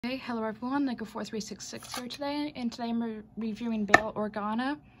Hey, hello everyone, Nico4366 here today, and today I'm reviewing Bale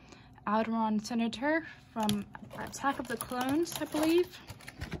Organa, Alderaan Senator from Attack of the Clones, I believe.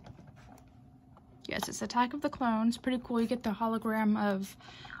 Yes, it's Attack of the Clones. Pretty cool. You get the hologram of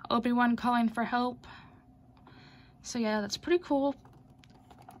Obi-Wan calling for help. So yeah, that's pretty cool.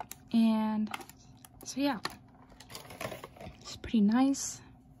 And so yeah, it's pretty nice.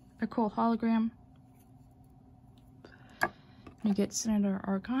 A cool hologram. You get Senator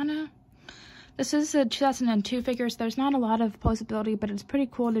Organa. This is a 2002 figure, so there's not a lot of posability, but it's pretty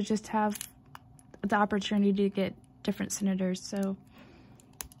cool to just have the opportunity to get different senators. So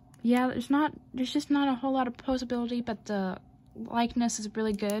yeah, there's just not a whole lot of posability, but the likeness is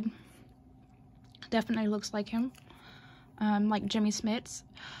really good. Definitely looks like him, like Jimmy Smits.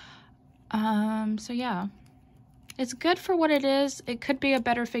 So yeah, it's good for what it is. It could be a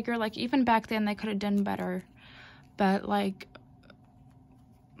better figure. Like even back then, they could have done better, but like.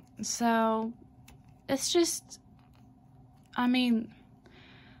 So, it's just, I mean,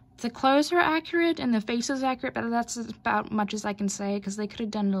 the clothes are accurate and the face is accurate, but that's about much as I can say, because they could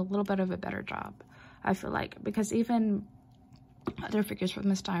have done a little bit of a better job, I feel like, because even other figures from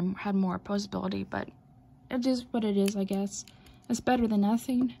this time had more posability, but it is what it is, I guess. It's better than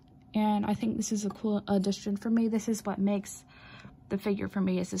nothing, and I think this is a cool addition for me. This is what makes the figure for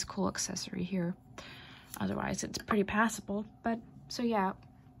me, is this cool accessory here. Otherwise, it's pretty passable, but, so yeah.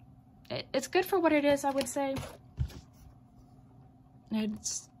 It's good for what it is, I would say.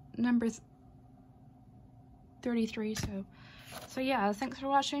 It's number 33, so yeah, thanks for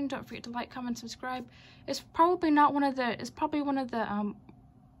watching. Don't forget to like, comment, subscribe. It's probably one of the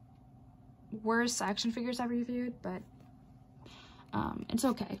worst action figures I reviewed, but it's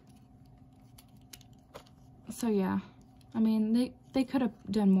okay. So yeah, I mean, they could have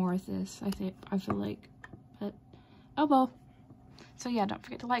done more with this, I feel like, but oh well. So yeah, don't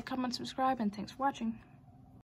forget to like, comment, subscribe, and thanks for watching.